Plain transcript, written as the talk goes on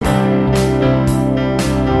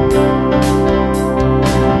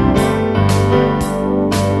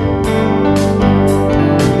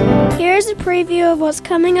what's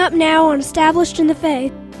coming up now on Established in the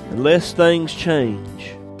Faith. Unless things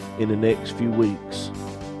change in the next few weeks,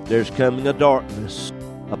 there's coming a darkness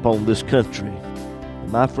upon this country. And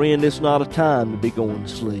my friend, it's not a time to be going to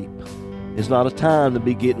sleep. It's not a time to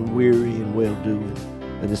be getting weary and well-doing.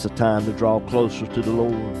 And it's a time to draw closer to the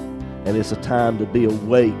Lord. And it's a time to be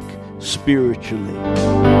awake spiritually.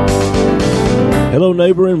 Hello,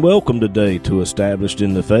 neighbor, and welcome today to Established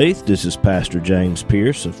in the Faith. This is Pastor James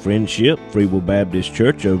Pierce of Friendship Free Will Baptist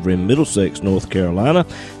Church over in Middlesex, North Carolina,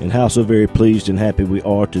 and how so very pleased and happy we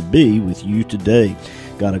are to be with you today.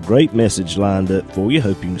 Got a great message lined up for you.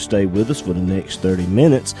 Hope you can stay with us for the next 30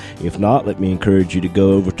 minutes. If not, let me encourage you to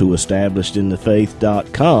go over to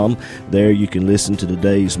establishedinthefaith.com. There you can listen to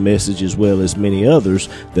today's message as well as many others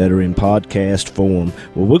that are in podcast form.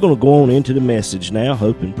 Well, we're going to go on into the message now.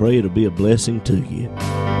 Hope and pray it'll be a blessing to you.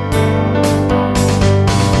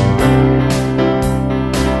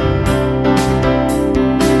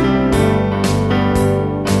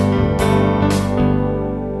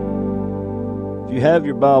 Have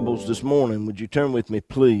your Bibles this morning, would you turn with me,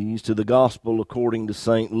 please, to the Gospel according to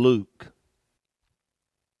St. Luke.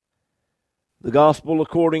 The Gospel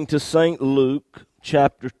according to St. Luke,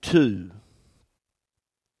 chapter 2.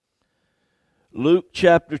 Luke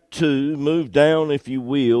chapter 2, move down, if you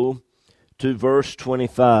will, to verse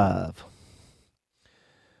 25.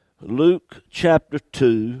 Luke chapter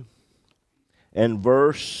 2 and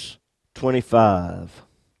verse 25.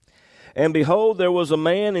 And behold, there was a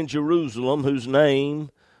man in Jerusalem whose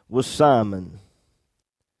name was Simon.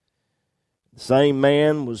 The same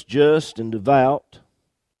man was just and devout,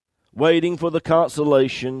 waiting for the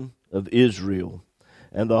consolation of Israel,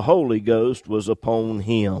 and the Holy Ghost was upon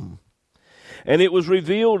him. And it was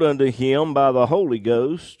revealed unto him by the Holy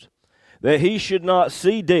Ghost that he should not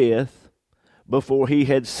see death before he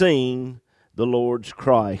had seen the Lord's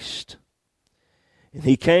Christ. And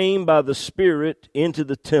he came by the Spirit into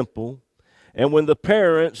the temple, and when the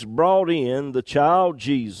parents brought in the child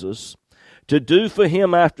Jesus to do for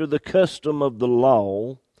him after the custom of the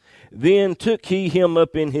law, then took he him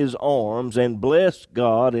up in his arms, and blessed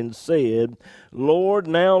God, and said, Lord,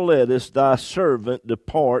 now lettest thy servant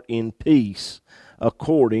depart in peace,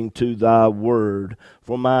 according to thy word.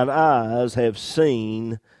 For mine eyes have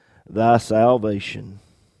seen thy salvation.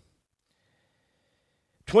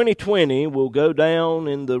 2020 will go down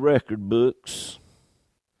in the record books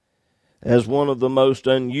as one of the most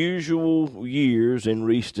unusual years in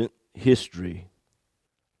recent history.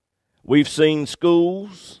 We've seen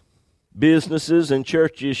schools, businesses, and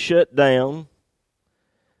churches shut down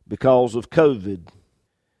because of COVID.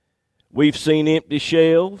 We've seen empty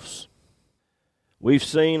shelves. We've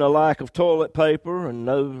seen a lack of toilet paper and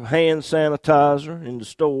no hand sanitizer in the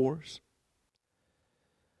stores.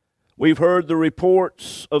 We've heard the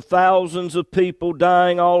reports of thousands of people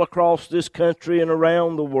dying all across this country and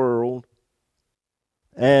around the world.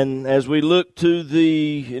 And as we look to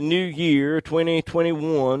the new year,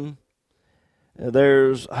 2021,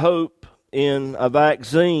 there's hope in a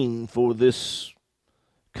vaccine for this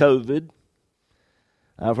COVID.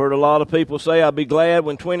 I've heard a lot of people say, I'll be glad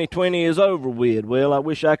when 2020 is over with. Well, I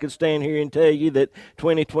wish I could stand here and tell you that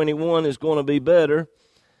 2021 is going to be better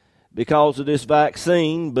because of this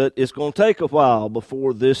vaccine, but it's going to take a while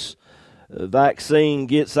before this vaccine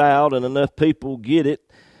gets out and enough people get it.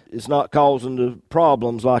 It's not causing the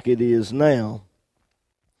problems like it is now.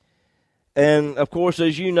 And, of course,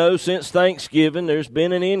 as you know, since Thanksgiving, there's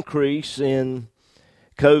been an increase in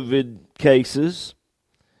COVID cases.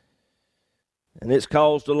 And it's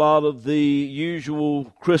caused a lot of the usual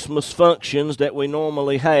Christmas functions that we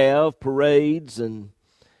normally have, parades and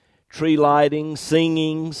tree lighting,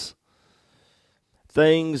 singings,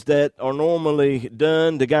 things that are normally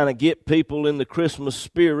done to kind of get people in the Christmas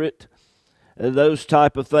spirit. Those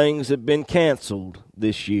type of things have been canceled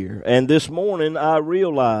this year. And this morning I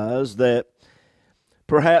realized that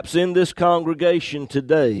perhaps in this congregation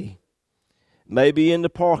today, maybe in the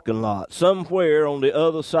parking lot, somewhere on the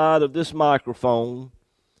other side of this microphone,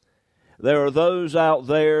 there are those out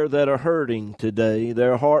there that are hurting today.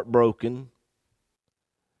 They're heartbroken.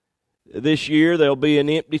 This year there'll be an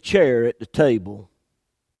empty chair at the table.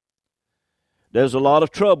 There's a lot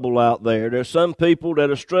of trouble out there. There's some people that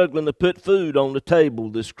are struggling to put food on the table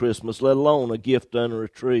this Christmas, let alone a gift under a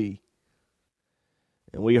tree.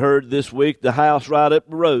 And we heard this week the house right up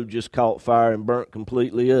the road just caught fire and burnt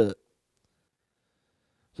completely up.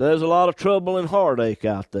 So there's a lot of trouble and heartache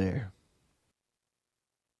out there.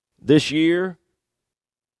 This year,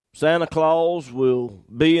 Santa Claus will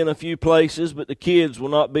be in a few places, but the kids will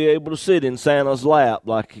not be able to sit in Santa's lap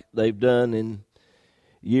like they've done in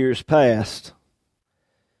years past.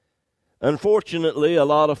 Unfortunately, a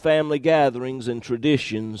lot of family gatherings and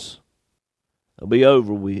traditions will be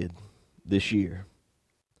over with this year,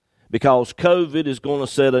 because COVID is going to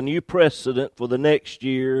set a new precedent for the next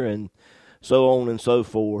year and so on and so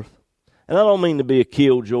forth. And I don't mean to be a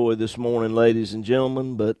killjoy this morning, ladies and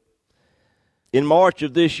gentlemen, but in March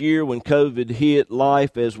of this year, when COVID hit,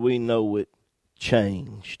 life as we know it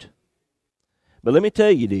changed. But let me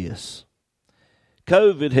tell you this.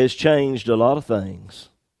 COVID has changed a lot of things,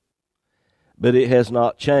 but it has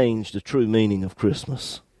not changed the true meaning of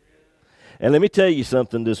Christmas. And let me tell you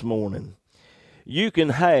something this morning. You can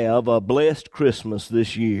have a blessed Christmas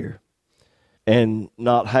this year and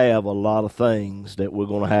not have a lot of things that we're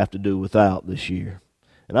going to have to do without this year.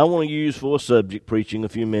 And I want to use for a subject preaching a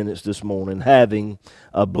few minutes this morning, having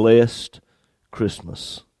a blessed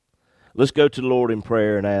Christmas. Let's go to the Lord in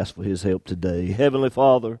prayer and ask for His help today. Heavenly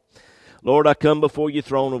Father, Lord, I come before your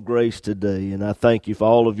throne of grace today, and I thank you for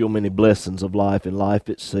all of your many blessings of life and life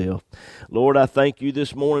itself. Lord, I thank you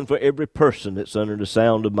this morning for every person that's under the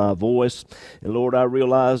sound of my voice. And Lord, I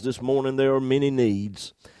realize this morning there are many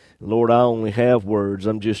needs. Lord, I only have words.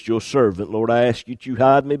 I'm just your servant. Lord, I ask you to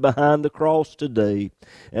hide me behind the cross today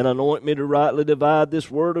and anoint me to rightly divide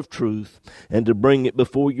this word of truth and to bring it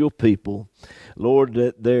before your people. Lord,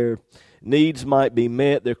 that their needs might be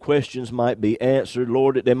met, their questions might be answered.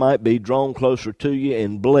 Lord, that they might be drawn closer to you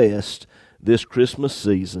and blessed this Christmas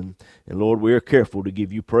season. And Lord, we are careful to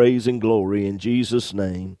give you praise and glory in Jesus'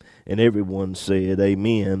 name. And everyone said,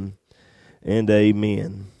 amen and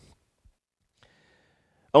amen.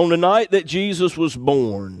 On the night that Jesus was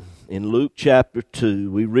born, in Luke chapter 2,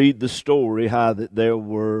 we read the story how that there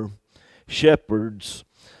were shepherds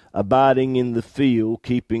abiding in the field,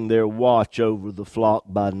 keeping their watch over the flock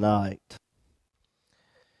by night.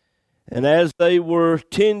 And as they were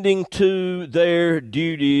tending to their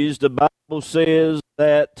duties, the Bible says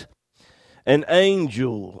that an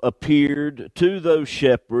angel appeared to those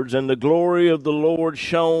shepherds, and the glory of the Lord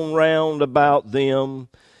shone round about them.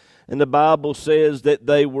 And the Bible says that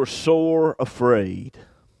they were sore afraid.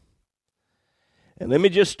 And let me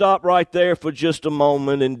just stop right there for just a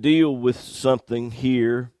moment and deal with something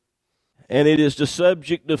here. And it is the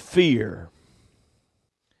subject of fear.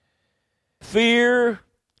 Fear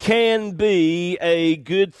can be a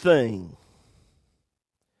good thing.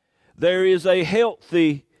 There is a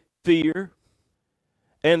healthy fear,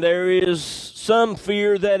 and there is some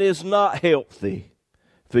fear that is not healthy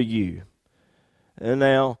for you. And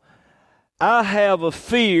now, I have a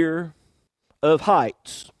fear of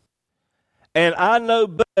heights. And I know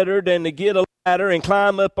better than to get a ladder and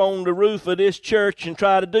climb up on the roof of this church and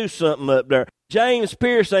try to do something up there. James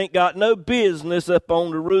Pierce ain't got no business up on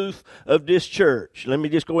the roof of this church. Let me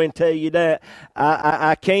just go ahead and tell you that.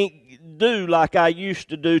 I can't do like I used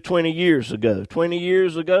to do 20 years ago. 20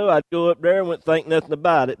 years ago, I'd go up there and wouldn't think nothing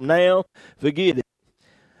about it. Now, forget it.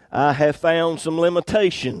 I have found some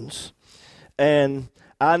limitations. And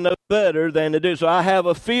I know better than to do. So I have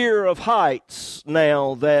a fear of heights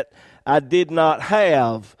now that I did not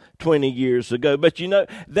have 20 years ago. But you know,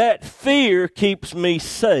 that fear keeps me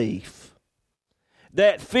safe.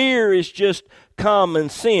 That fear is just common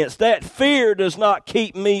sense. That fear does not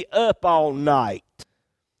keep me up all night.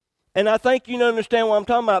 And I think you understand what I'm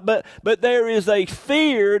talking about. But there is a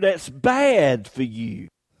fear that's bad for you.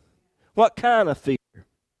 What kind of fear?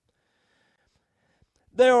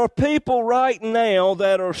 There are people right now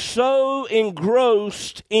that are so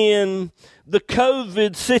engrossed in the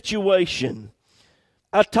COVID situation.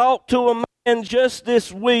 I talked to a man just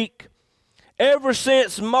this week. Ever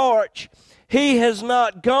since March, he has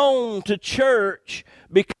not gone to church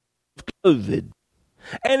because of COVID.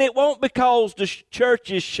 And it won't because the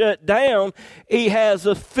church is shut down. He has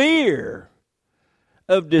a fear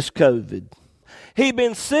of this COVID. He's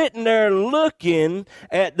been sitting there looking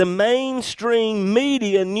at the mainstream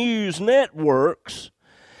media news networks,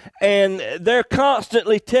 and they're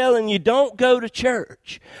constantly telling you, don't go to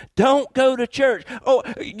church. Don't go to church. Oh,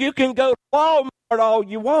 you can go to Walmart all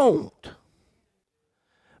you want,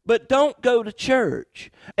 but don't go to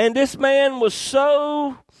church. And this man was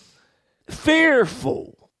so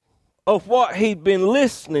fearful of what he'd been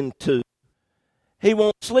listening to. He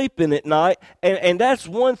won't sleep in at night, and that's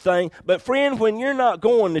one thing. But friend, when you're not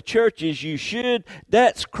going to church as you should,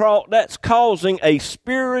 that's causing a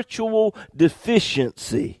spiritual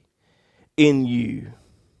deficiency in you.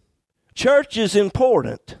 Church is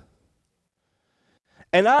important.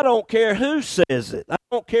 And I don't care who says it. I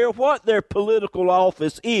don't care what their political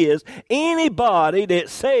office is. Anybody that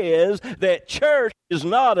says that church is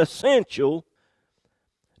not essential,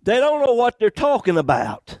 they don't know what they're talking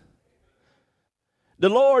about. The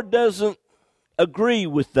Lord doesn't agree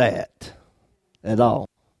with that at all.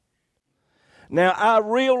 Now, I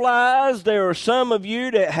realize there are some of you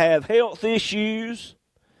that have health issues,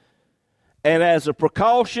 and as a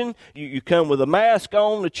precaution, you come with a mask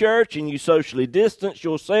on to church and you socially distance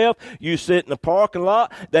yourself. You sit in the parking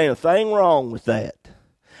lot. There ain't a thing wrong with that.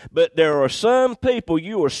 But there are some people,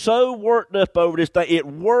 you are so worked up over this thing, it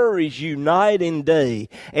worries you night and day.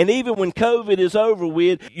 And even when COVID is over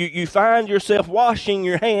with, you find yourself washing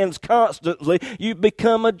your hands constantly. You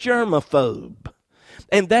become a germaphobe.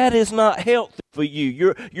 And that is not healthy for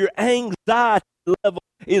you. Your anxiety level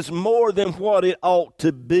is more than what it ought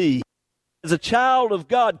to be. As a child of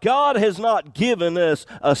God, God has not given us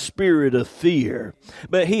a spirit of fear,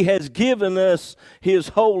 but He has given us His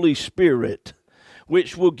Holy Spirit,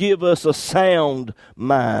 which will give us a sound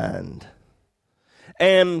mind.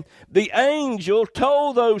 And the angel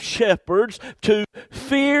told those shepherds to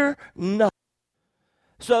fear not.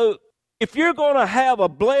 So if you're going to have a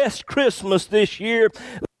blessed Christmas this year,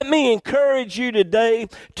 let me encourage you today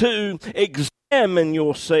to examine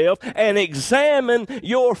yourself and examine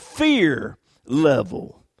your fear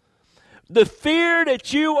level. The fear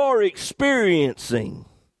that you are experiencing,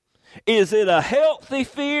 is it a healthy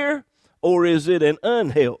fear or is it an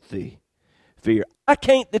unhealthy fear? I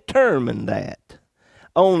can't determine that.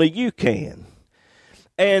 Only you can.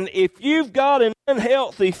 And if you've got an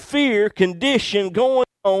unhealthy fear condition going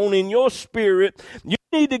on in your spirit, you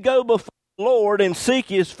need to go before the Lord and seek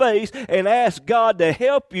His face and ask God to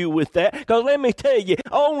help you with that. Because let me tell you,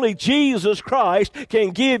 only Jesus Christ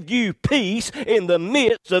can give you peace in the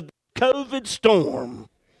midst of the COVID storm.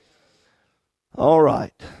 All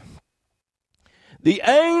right. The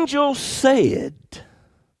angel said,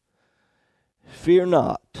 "Fear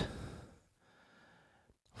not,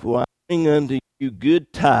 for I bring unto you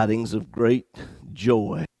good tidings of great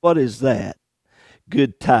joy." What is that?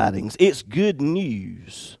 Good tidings. It's good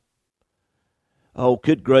news. Oh,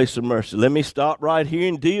 good grace and mercy. Let me stop right here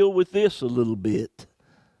and deal with this a little bit.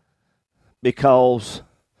 Because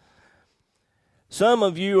some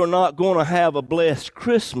of you are not going to have a blessed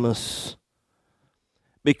Christmas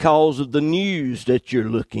because of the news that you're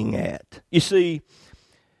looking at. You see,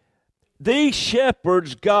 these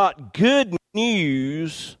shepherds got good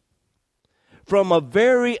news from a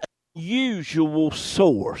very unusual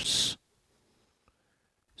source.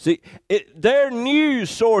 See, their news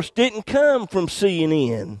source didn't come from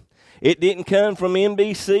CNN. It didn't come from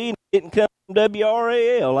NBC. It didn't come from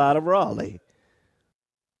WRAL out of Raleigh.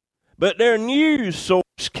 But their news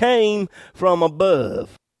source came from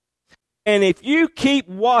above. And if you keep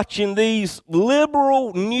watching these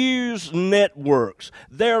liberal news networks,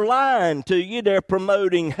 they're lying to you. They're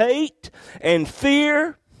promoting hate and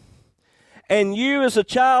fear. And you as a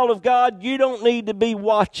child of God, you don't need to be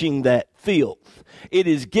watching that filth. It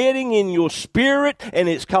is getting in your spirit and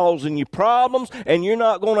it's causing you problems, and you're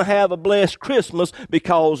not going to have a blessed Christmas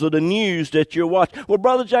because of the news that you're watching. Well,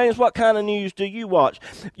 Brother James, what kind of news do you watch?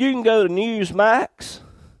 You can go to Newsmax.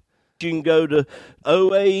 You can go to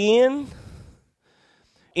OAN,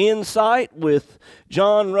 Insight with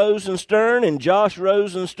John Rosenstern and Josh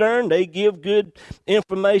Rosenstern. They give good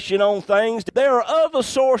information on things. There are other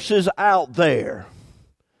sources out there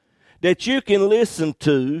that you can listen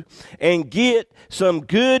to and get some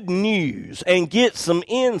good news and get some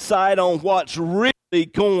insight on what's really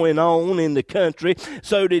going on in the country,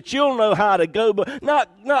 so that you'll know how to go, but not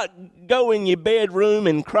go in your bedroom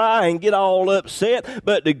and cry and get all upset,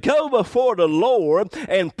 but to go before the Lord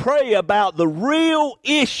and pray about the real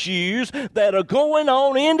issues that are going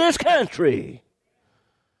on in this country.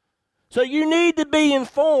 So you need to be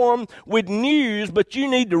informed with news, but you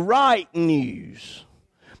need the right news.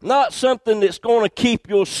 Not something that's going to keep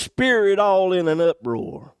your spirit all in an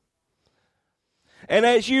uproar. And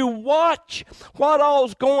as you watch what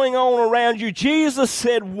all's going on around you, Jesus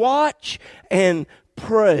said, watch and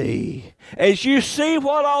pray. As you see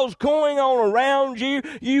what all's going on around you,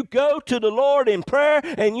 you go to the Lord in prayer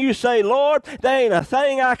and you say, Lord, there ain't a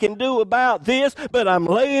thing I can do about this, but I'm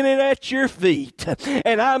laying it at your feet.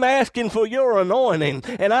 And I'm asking for your anointing,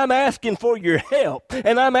 and I'm asking for your help,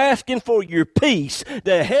 and I'm asking for your peace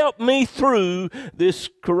to help me through this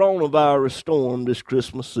coronavirus storm this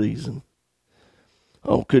Christmas season.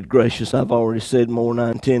 Oh, good gracious, I've already said more than I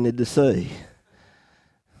intended to say.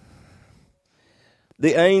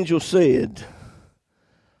 The angel said,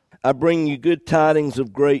 I bring you good tidings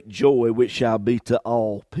of great joy, which shall be to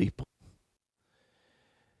all people.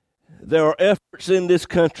 There are efforts in this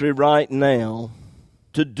country right now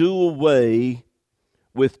to do away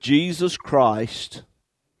with Jesus Christ,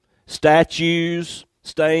 statues,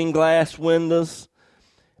 stained glass windows,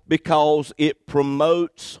 because it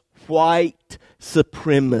promotes white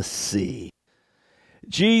supremacy.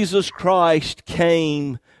 Jesus Christ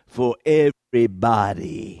came for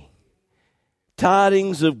everybody.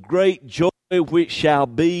 Tidings of great joy which shall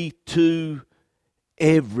be to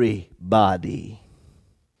everybody.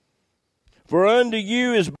 For unto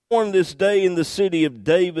you is born this day in the city of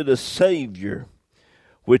David a Savior,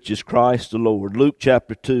 which is Christ the Lord. Luke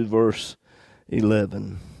chapter 2, verse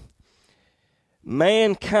 11.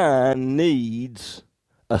 Mankind needs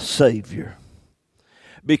a Savior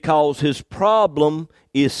because his problem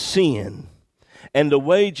is sin, and the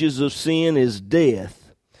wages of sin is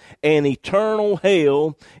death, and eternal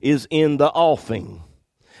hell is in the offing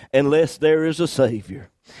unless there is a Savior.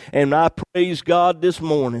 And I praise God this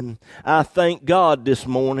morning. I thank God this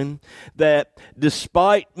morning that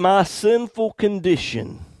despite my sinful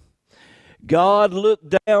condition, God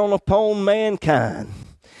looked down upon mankind,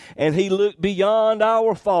 and He looked beyond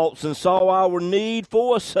our faults and saw our need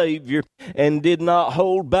for a Savior, and did not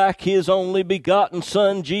hold back His only begotten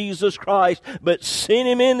Son, Jesus Christ, but sent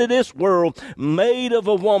Him into this world, made of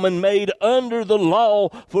a woman, made under the law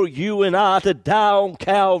for you and I to die on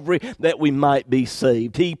Calvary that we might be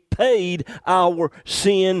saved. He paid our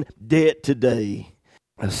sin debt today.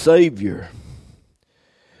 A Savior,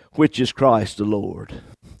 which is Christ the Lord.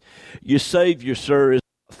 Your Savior, sir, is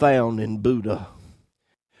found in Buddha.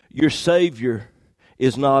 Your Savior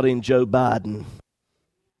is not in Joe Biden.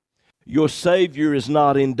 Your Savior is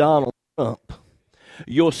not in Donald Trump.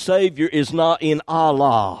 Your Savior is not in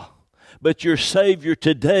Allah. But your Savior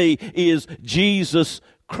today is Jesus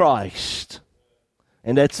Christ.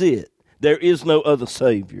 And that's it. There is no other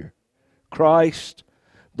Savior. Christ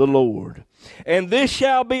the Lord. And this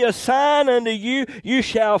shall be a sign unto you. You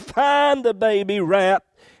shall find the baby wrapped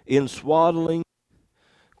in swaddling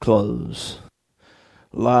clothes,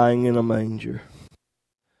 lying in a manger.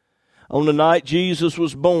 On the night Jesus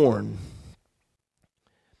was born,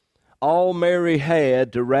 all Mary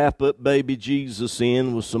had to wrap up baby Jesus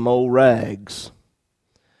in was some old rags.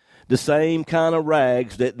 The same kind of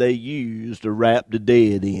rags that they used to wrap the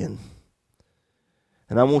dead in.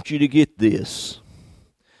 And I want you to get this.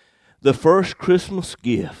 The first Christmas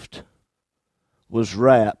gift was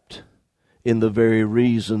wrapped in the very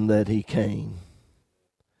reason that He came.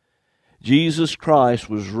 Jesus Christ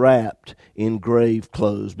was wrapped in grave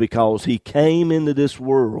clothes because He came into this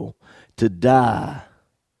world to die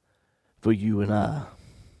for you and I.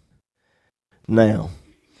 Now,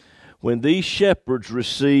 when these shepherds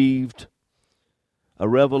received a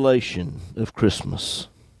revelation of Christmas,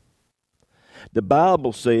 the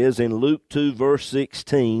Bible says in Luke 2 verse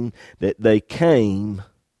 16 that they came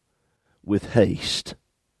with haste.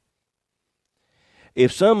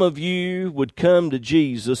 If some of you would come to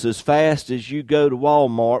Jesus as fast as you go to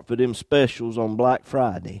Walmart for them specials on Black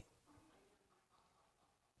Friday,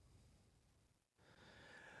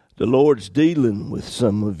 the Lord's dealing with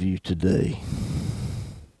some of you today.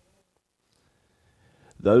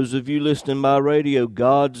 Those of you listening by radio,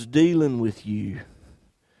 God's dealing with you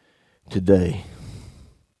today.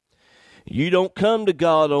 You don't come to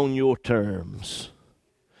God on your terms.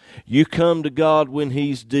 You come to God when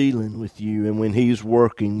He's dealing with you and when He's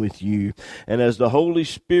working with you. And as the Holy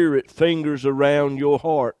Spirit fingers around your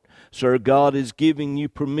heart, sir, God is giving you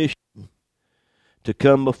permission to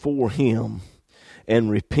come before Him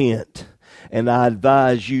and repent. And I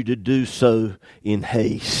advise you to do so in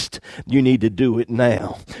haste. You need to do it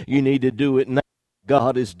now. You need to do it now.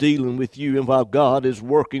 God is dealing with you and while God is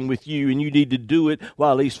working with you, and you need to do it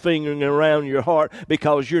while He's fingering around your heart,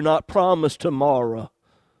 because you're not promised tomorrow.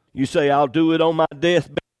 You say, I'll do it on my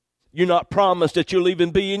deathbed. You're not promised that you'll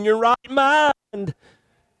even be in your right mind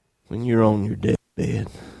when you're on your deathbed.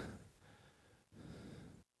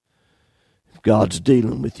 If God's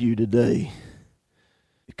dealing with you today,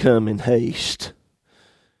 come in haste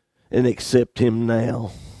and accept Him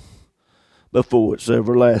now before it's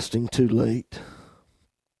everlasting too late.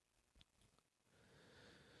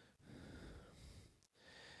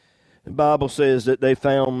 The Bible says that they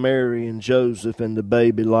found Mary and Joseph and the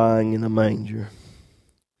baby lying in a manger.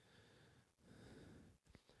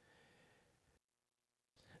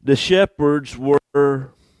 The shepherds were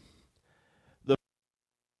the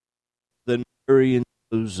Mary and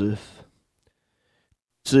Joseph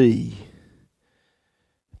see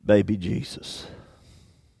baby Jesus.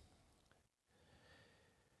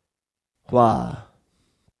 Why?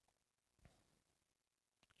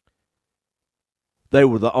 They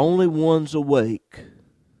were the only ones awake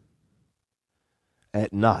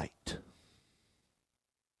at night.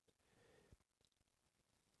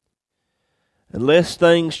 Unless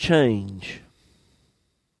things change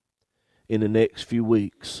in the next few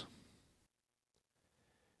weeks,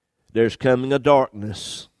 there's coming a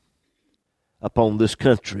darkness upon this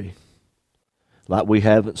country like we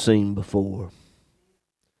haven't seen before.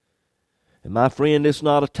 And my friend, it's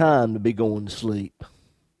not a time to be going to sleep.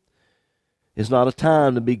 It's not a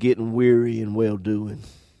time to be getting weary and well-doing.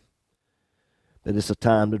 But it's a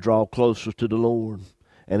time to draw closer to the Lord.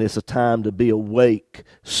 And it's a time to be awake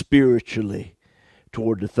spiritually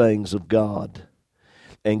toward the things of God.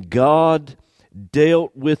 And God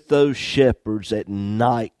dealt with those shepherds at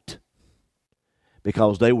night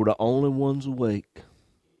because they were the only ones awake.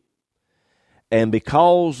 And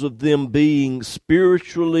because of them being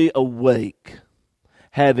spiritually awake,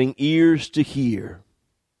 having ears to hear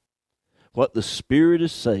what the Spirit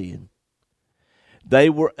is saying, they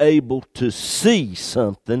were able to see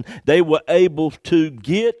something. They were able to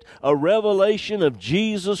get a revelation of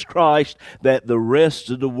Jesus Christ that the rest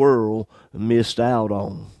of the world missed out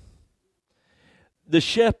on. The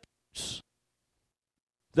shepherds,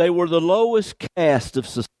 they were the lowest caste of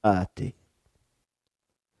society.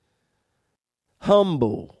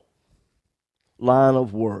 Humble line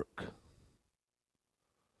of work.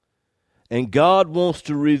 And God wants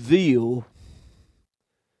to reveal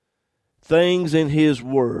things in His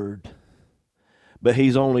Word, but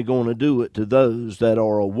He's only going to do it to those that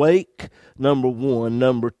are awake, number one.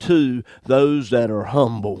 Number two, those that are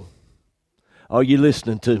humble. Are you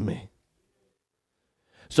listening to me?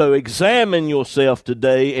 So examine yourself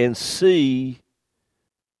today and see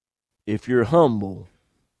if you're humble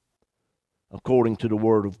according to the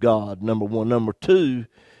Word of God, number one. Number two,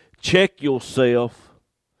 check yourself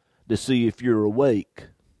to see if you're awake,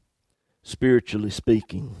 spiritually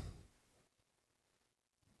speaking.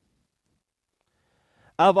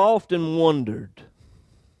 I've often wondered,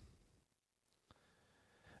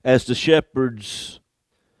 as the shepherds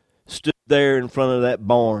stood there in front of that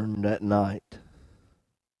barn that night,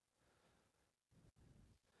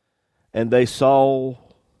 and they saw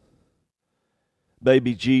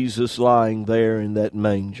baby Jesus lying there in that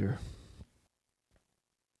manger.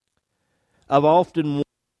 I've often wondered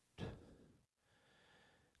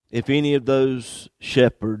if any of those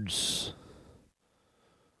shepherds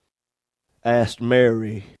asked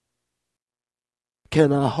Mary,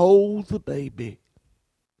 "Can I hold the baby?"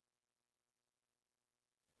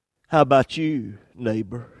 How about you,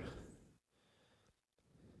 neighbor?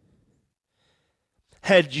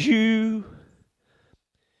 Had you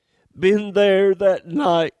been there that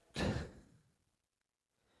night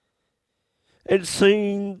and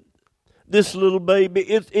seen this little baby?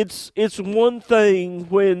 It's one thing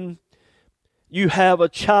when you have a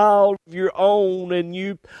child of your own and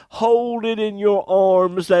you hold it in your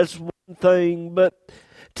arms, that's one thing. But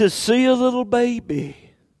to see a little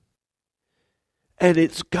baby and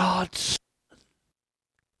it's God's son,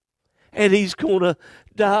 and He's going to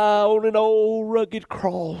die on an old rugged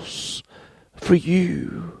cross for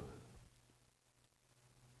you.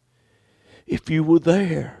 If you were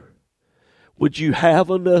there, would you have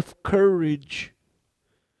enough courage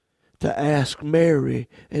to ask Mary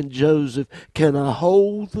and Joseph, "Can I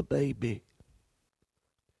hold the baby?"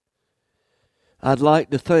 I'd like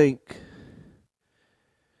to think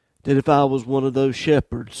that if I was one of those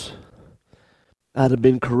shepherds, I'd have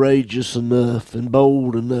been courageous enough and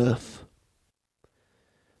bold enough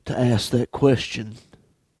to ask that question.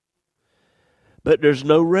 But there's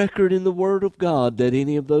no record in the Word of God that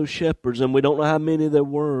any of those shepherds, and we don't know how many there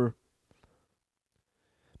were,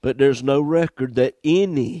 but there's no record that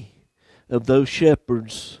any of those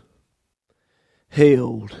shepherds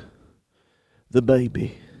held the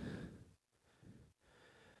baby.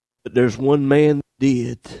 But there's one man that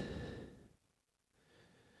did,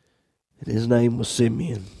 and his name was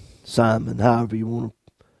Simeon, Simon, however you want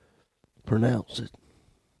to pronounce it.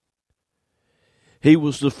 He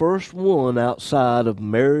was the first one outside of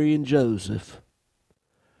Mary and Joseph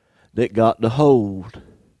that got to hold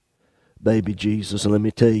baby Jesus. And let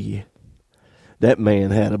me tell you, that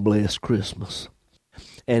man had a blessed Christmas.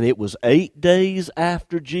 And it was 8 days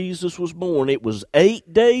after Jesus was born. It was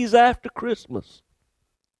 8 days after Christmas.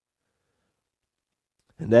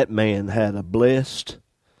 And that man had a blessed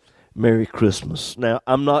Merry Christmas. Now,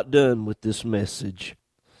 I'm not done with this message,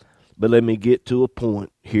 but let me get to a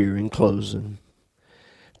point here in closing.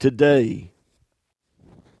 Today,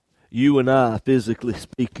 you and I, physically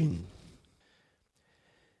speaking,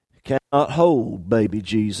 cannot hold baby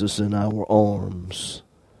Jesus in our arms,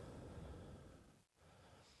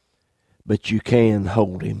 but you can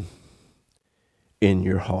hold Him in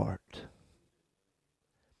your heart.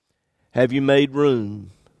 Have you made room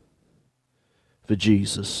for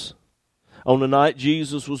Jesus? On the night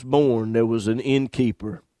Jesus was born, there was an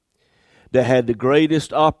innkeeper that had the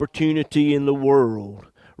greatest opportunity in the world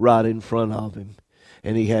right in front of him,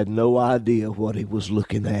 and he had no idea what he was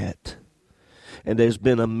looking at. And there's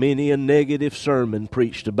been many a negative sermon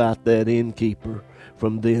preached about that innkeeper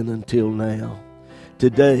from then until now.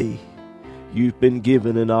 Today, you've been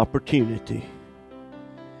given an opportunity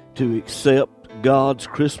to accept God's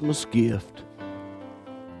Christmas gift.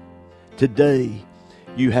 Today,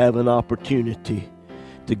 you have an opportunity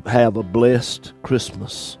to have a blessed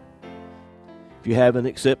Christmas. If you haven't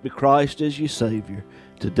accepted Christ as your Savior,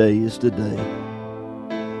 today is the day.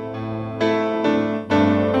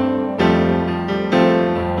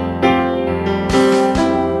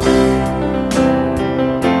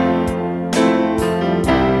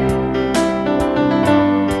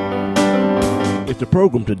 The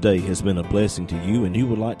program today has been a blessing to you, and you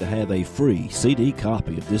would like to have a free CD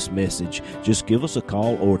copy of this message, just give us a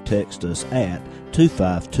call or text us at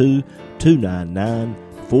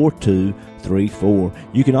 252-299-4234.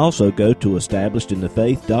 You can also go to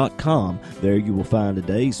establishedinthefaith.com. There you will find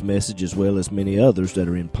today's message as well as many others that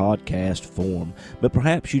are in podcast form. But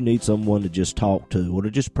perhaps you need someone to just talk to or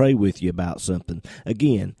to just pray with you about something.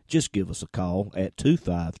 Again, just give us a call at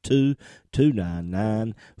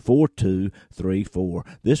 252-299-4234.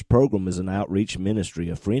 This program is an outreach ministry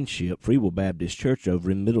of Friendship Free Will Baptist Church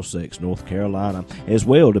over in Middlesex, North Carolina. As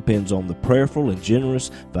well depends on the prayerful and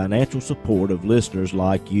generous financial support of listeners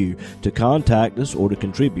like you. To contact us or to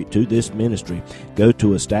contribute to this ministry, go to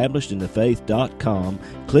establishedinthefaith.com,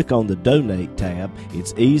 click on the Donate tab.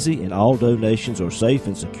 It's easy and all donations are safe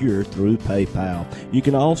and secure through PayPal. You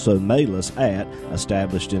can also mail us at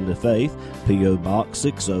Established in the Faith, P.O. Box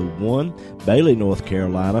 601, Bailey, North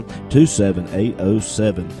Carolina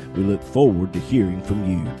 27807. We look forward to hearing from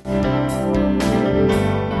you.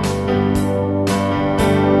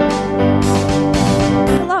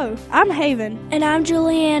 Hello, I'm Haven. And I'm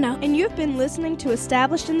Juliana. And you've been listening to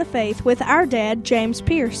Established in the Faith with our dad, James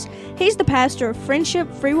Pierce. He's the pastor of Friendship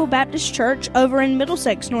Free Will Baptist Church over in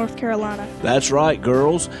Middlesex, North Carolina. That's right,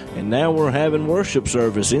 girls. And now we're having worship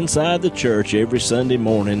service inside the church every Sunday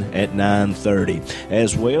morning at 9:30.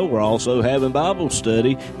 As well, we're also having Bible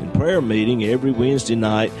study and prayer meeting every Wednesday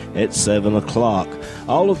night at 7 o'clock.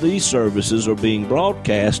 All of these services are being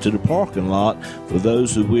broadcast to the parking lot for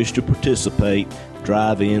those who wish to participate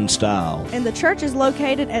drive-in style. And the church is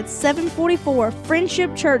located at 744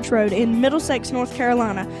 Friendship Church Road in Middlesex, North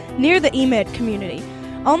Carolina, near the EMED community.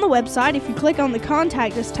 On the website, if you click on the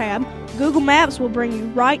Contact Us tab, Google Maps will bring you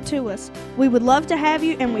right to us. We would love to have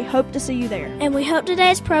you, and we hope to see you there. And we hope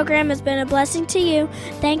today's program has been a blessing to you.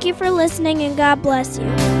 Thank you for listening, and God bless you.